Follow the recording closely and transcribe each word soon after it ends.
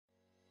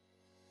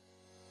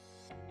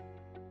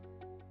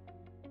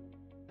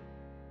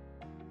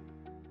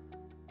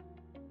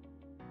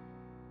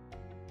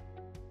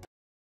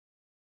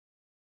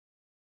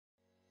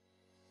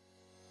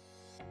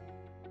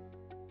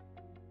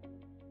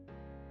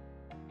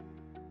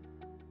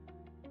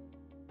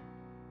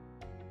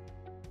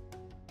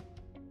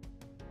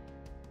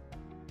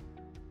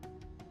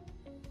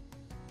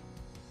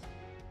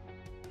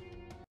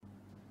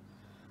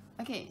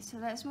Okay, so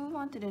let's move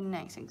on to the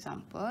next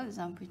example,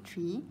 example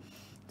 3.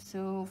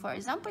 So for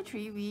example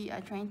 3, we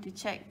are trying to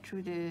check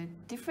through the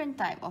different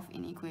type of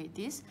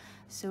inequalities.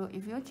 So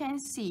if you can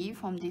see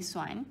from this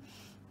one,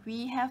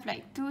 we have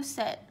like two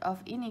set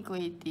of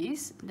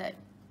inequalities that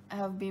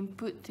have been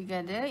put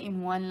together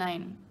in one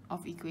line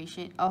of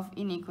equation of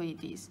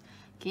inequalities.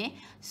 Okay,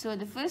 so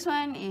the first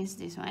one is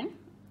this one.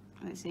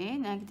 Let's say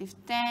negative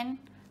 10.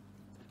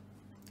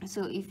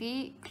 So if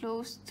we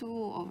close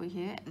 2 over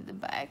here at the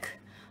back,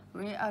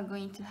 we are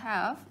going to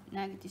have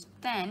negative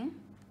 10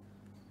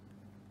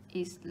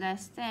 is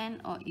less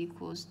than or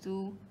equals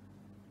to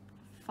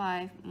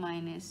 5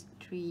 minus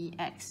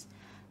 3x.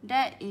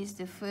 That is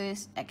the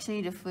first,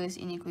 actually the first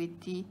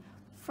inequality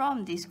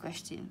from this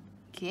question.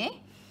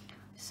 Okay,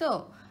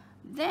 so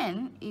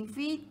then if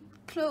we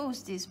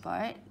close this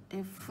part,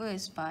 the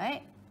first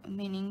part,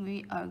 meaning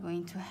we are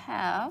going to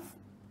have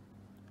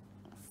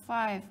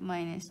 5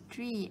 minus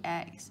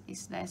 3x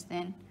is less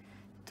than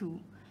 2.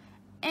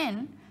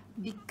 And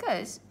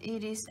because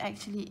it is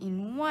actually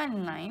in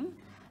one line,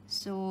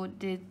 so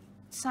the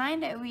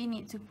sign that we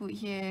need to put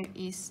here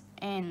is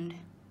and.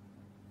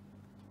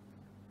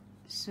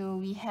 So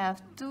we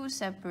have two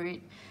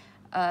separate,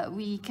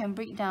 we can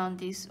break down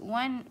this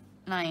one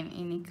line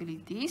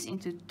inequalities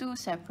into two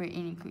separate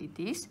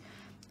inequalities.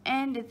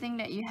 And the thing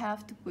that you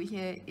have to put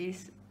here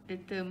is the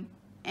term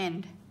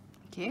and.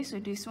 Okay, so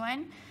this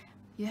one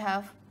you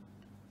have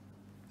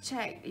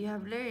checked, you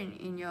have learned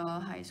in your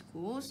high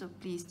school, so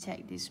please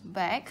check this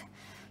back.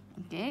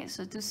 Okay,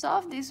 so to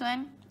solve this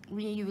one,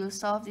 we will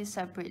solve this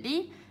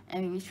separately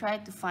and we will try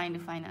to find the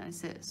final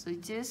answer. So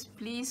just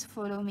please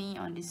follow me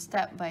on this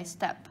step by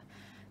step.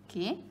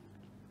 Okay,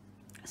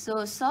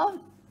 so solve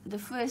the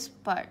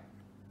first part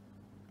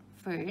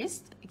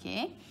first.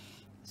 Okay,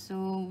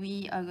 so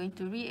we are going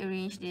to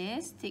rearrange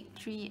this, take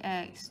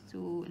 3x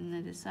to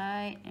another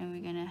side, and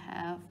we're gonna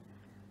have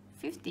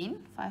 15,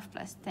 5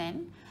 plus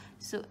 10.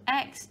 So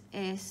x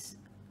is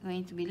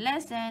going to be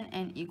less than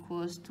and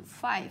equals to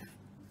 5.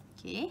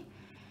 Okay,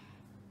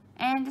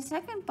 and the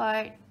second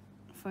part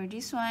for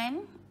this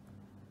one,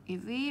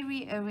 if we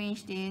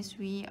rearrange this,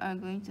 we are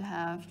going to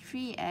have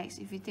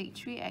 3x. If you take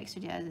 3x to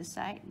the other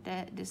side,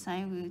 that the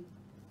sign will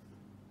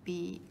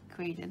be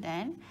greater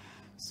than.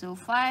 So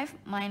 5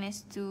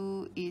 minus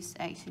 2 is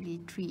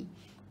actually 3.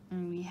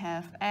 And we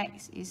have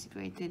x is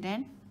greater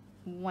than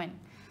 1.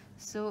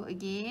 So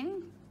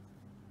again,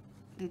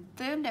 the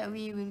term that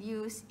we will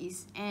use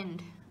is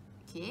and.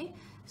 Okay,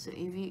 so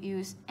if we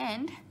use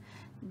and,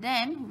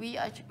 then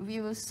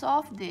we will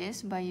solve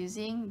this by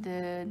using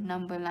the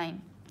number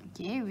line.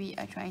 Okay, we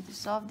are trying to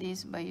solve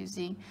this by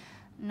using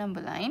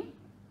number line,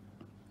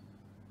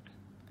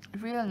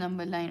 real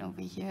number line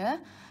over here.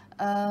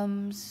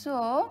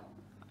 So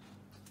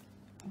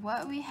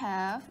what we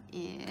have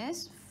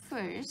is,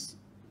 first,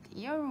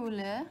 your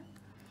ruler,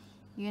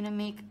 you're gonna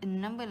make a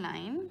number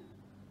line.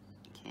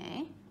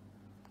 Okay,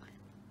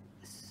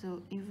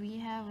 so if we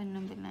have a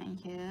number line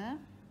here,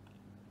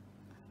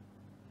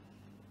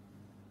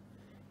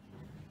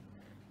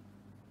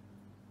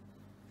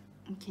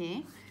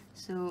 okay,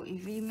 so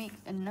if we make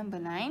a number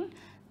line,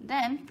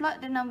 then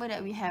plot the number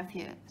that we have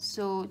here.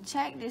 So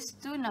check these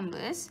two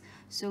numbers.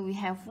 So we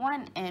have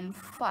 1 and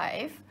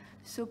 5.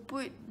 So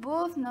put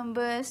both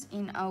numbers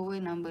in our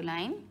number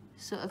line.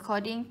 So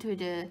according to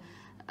the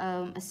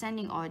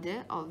ascending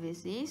order,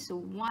 obviously. So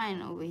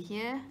 1 over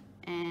here,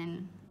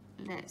 and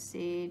let's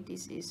say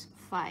this is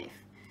 5.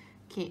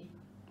 Okay,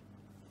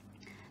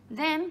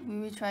 then we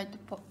will try to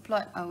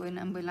plot our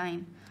number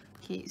line.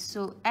 Okay,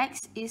 so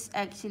x is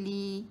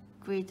actually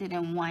greater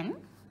than 1.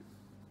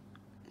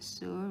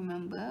 So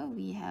remember,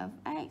 we have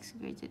x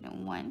greater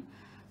than 1.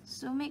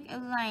 So make a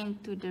line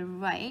to the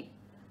right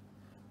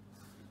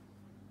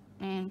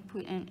and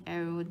put an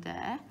arrow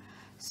there.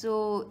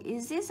 So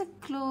is this a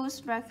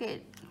closed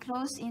bracket,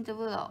 closed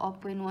interval, or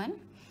open one?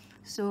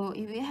 So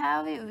if you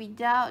have it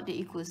without the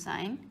equal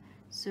sign,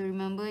 so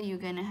remember you're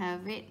gonna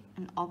have it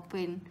an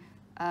open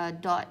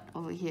dot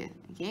over here.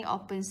 Okay,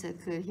 open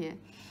circle here.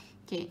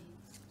 Okay,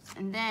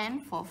 and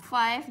then for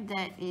 5,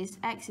 that is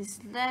x is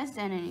less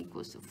than and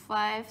equals to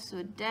 5.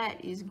 So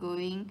that is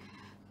going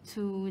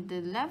to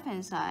the left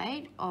hand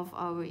side of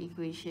our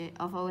equation,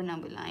 of our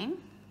number line.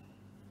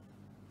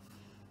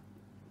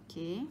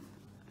 Okay,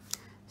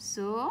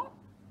 so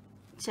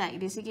check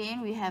this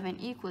again, we have an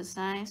equal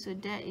sign, so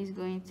that is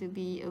going to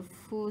be a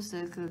full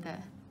circle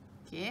there.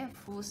 Okay,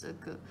 full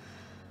circle.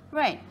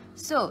 Right,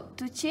 so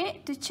to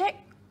check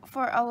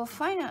for our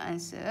final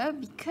answer,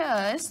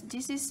 because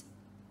this is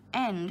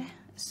and,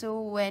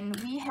 so when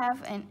we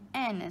have an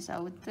and as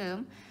our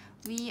term,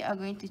 we are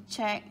going to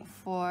check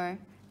for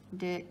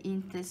the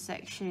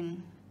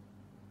intersection.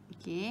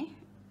 Okay,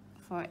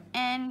 for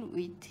and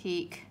we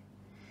take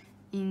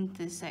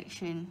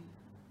intersection.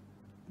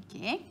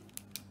 Okay,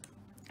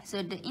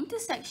 so the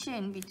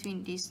intersection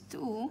between these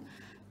two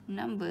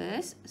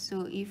numbers,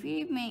 so if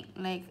we make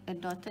like a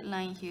dotted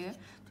line here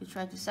to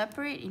try to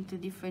separate into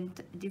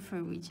different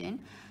region,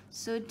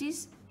 so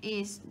this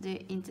is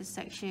the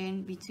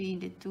intersection between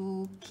the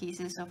two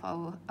cases of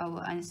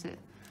our answer.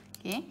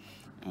 Okay,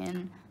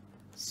 and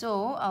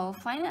so our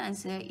final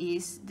answer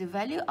is the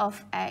value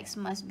of x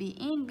must be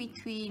in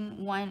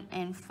between 1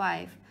 and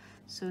 5.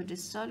 So the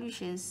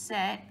solution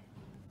set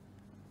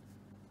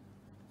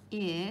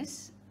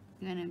is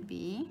gonna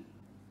be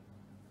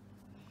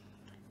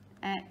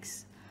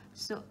x.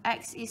 So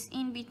x is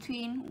in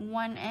between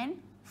 1 and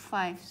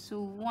 5. So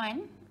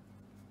 1,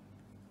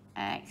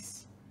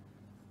 x,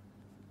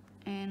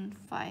 and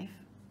 5.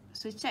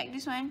 So check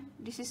this one.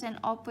 This is an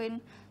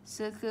open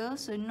circle,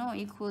 so no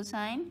equal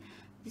sign.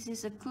 This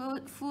is a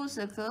full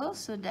circle,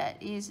 so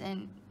that is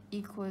an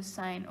equal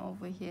sign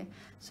over here.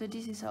 So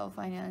this is our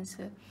final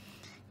answer.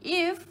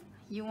 If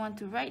you want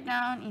to write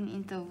down in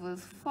interval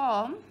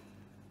form,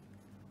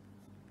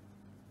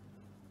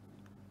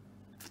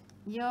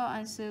 your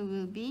answer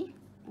will be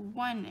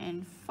 1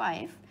 and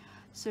 5.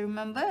 So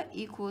remember,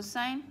 equal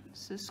sign,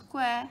 so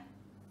square,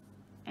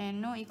 and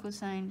no equal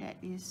sign, that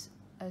is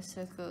a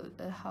circle,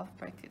 a half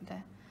bracket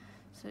there.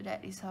 So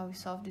that is how we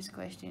solve this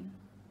question.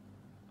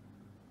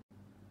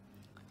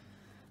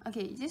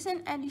 Okay, just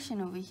an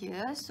addition over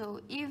here. So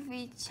if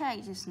we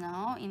check just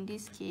now, in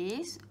this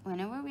case,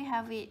 whenever we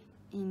have it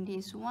in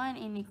this one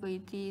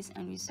inequalities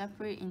and we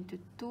separate into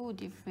two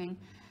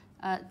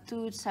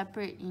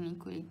separate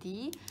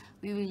inequality,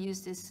 we will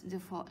use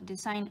the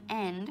sign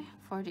and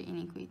for the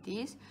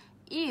inequalities.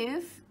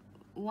 If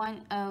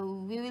one,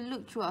 we will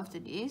look through after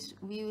this,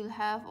 we will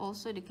have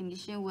also the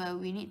condition where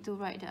we need to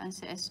write the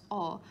answer as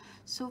or.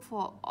 So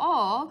for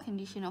or,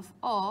 condition of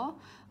or,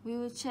 we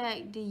will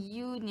check the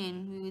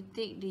union. We will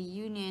take the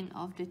union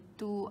of the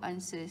two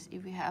answers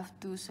if we have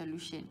two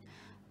solutions,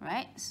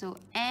 right? So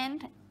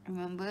and,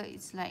 remember,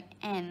 it's like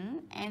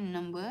n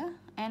number,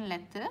 n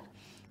letter.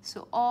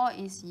 So or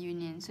is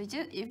union. So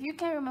just if you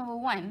can remember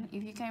one,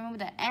 if you can remember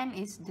that n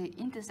is the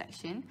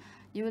intersection,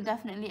 you will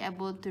definitely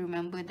able to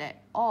remember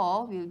that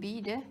or will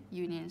be the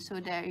union. So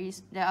there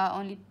are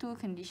only two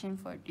conditions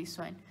for this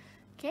one.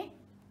 Okay.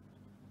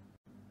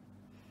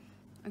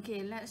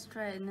 Okay, let's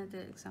try another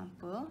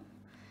example.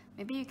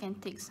 Maybe you can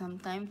take some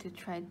time to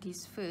try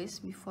this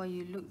first before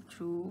you look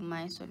through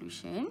my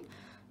solution.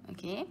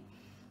 Okay.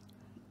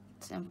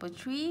 Example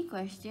 3,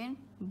 question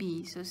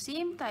B. So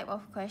same type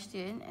of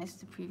question as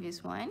the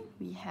previous one.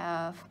 We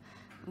have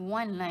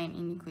one line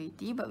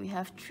inequality, but we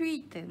have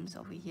 3 terms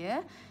over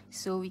here.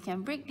 So we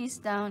can break this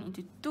down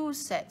into 2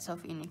 sets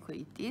of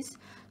inequalities.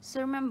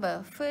 So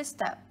remember, first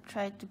step,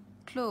 try to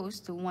close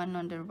the one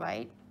on the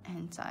right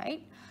hand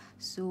side.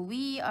 So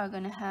we are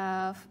going to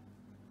have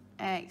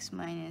x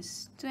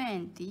minus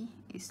 20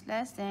 is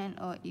less than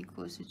or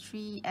equals to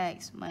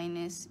 3x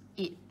minus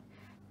 8.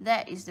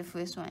 That is the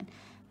first one.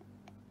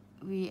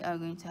 We are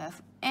going to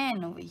have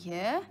n over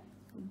here.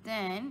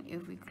 Then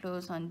if we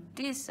close on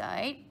this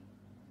side,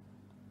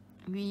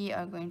 we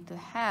are going to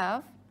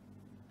have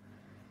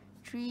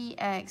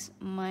 3x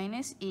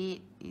minus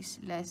 8 is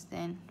less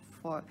than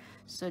 4.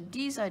 So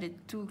these are the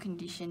 2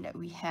 conditions that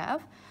we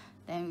have.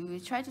 Then we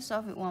will try to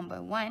solve it one by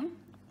one.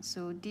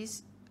 So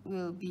this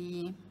will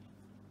be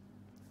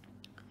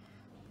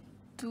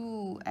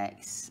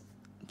 2x.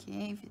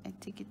 Okay, if I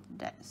take it to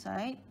that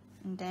side,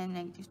 and then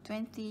negative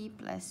 20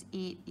 plus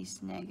 8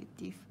 is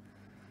negative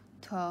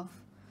 12.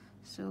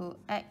 So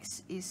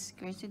x is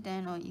greater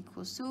than or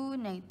equals to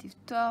negative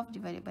 12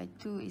 divided by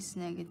 2 is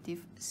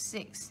negative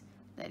 6.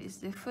 That is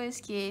the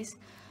first case.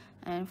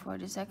 And for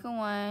the second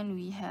one,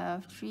 we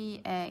have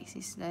 3x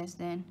is less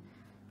than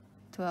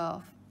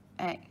 12.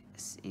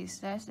 X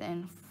is less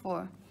than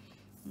 4.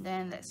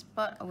 Then let's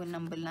plot our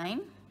number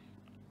line.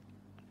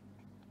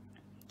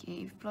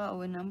 Okay, if plot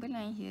our number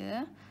line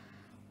here,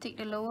 take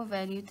the lower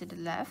value to the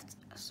left.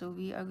 So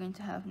we are going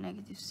to have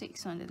negative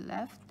 6 on the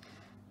left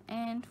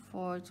and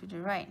 4 to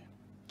the right.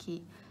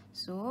 Okay,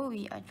 so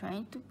we are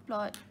trying to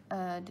plot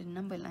the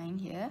number line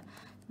here.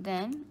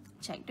 Then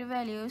check the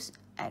values.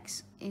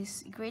 X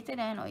is greater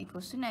than or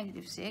equals to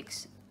negative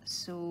 6.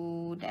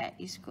 So that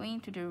is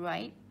going to the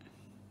right.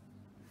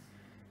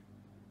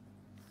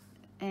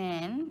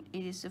 And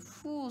it is a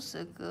full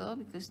circle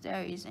because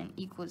there is an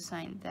equal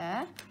sign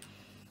there.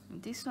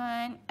 This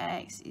one,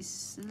 x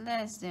is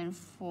less than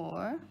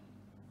 4.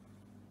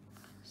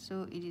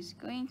 So it is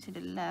going to the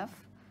left.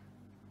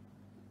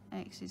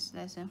 X is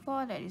less than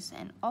 4. That is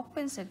an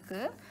open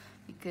circle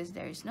because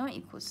there is no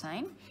equal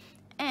sign.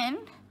 And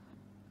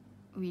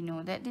we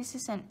know that this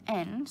is an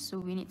n, so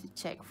we need to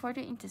check for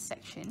the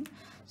intersection.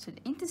 So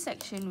the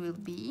intersection will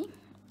be,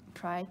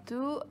 try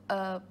to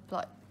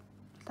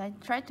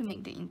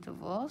make the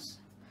intervals.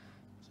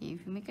 Okay,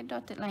 if you make a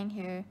dotted line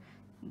here,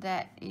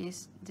 that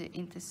is the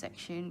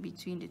intersection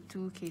between the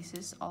 2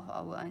 cases of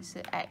our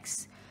answer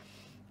x.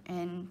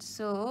 And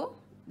so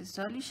the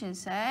solution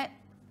set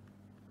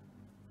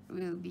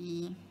will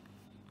be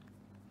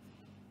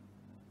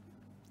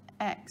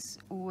x,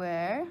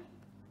 where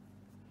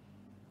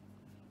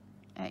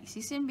x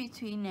is in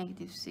between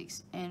negative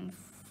 6 and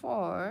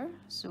 4.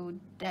 So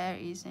there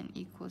is an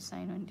equal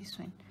sign on this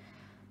one.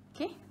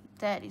 Okay,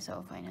 that is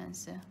our final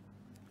answer.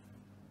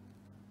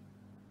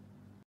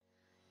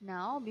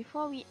 Now,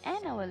 before we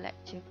end our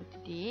lecture for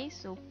today,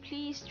 so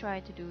please try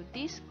to do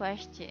this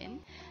question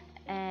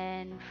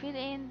and fill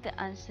in the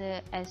answer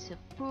as a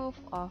proof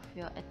of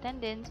your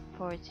attendance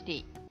for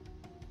today.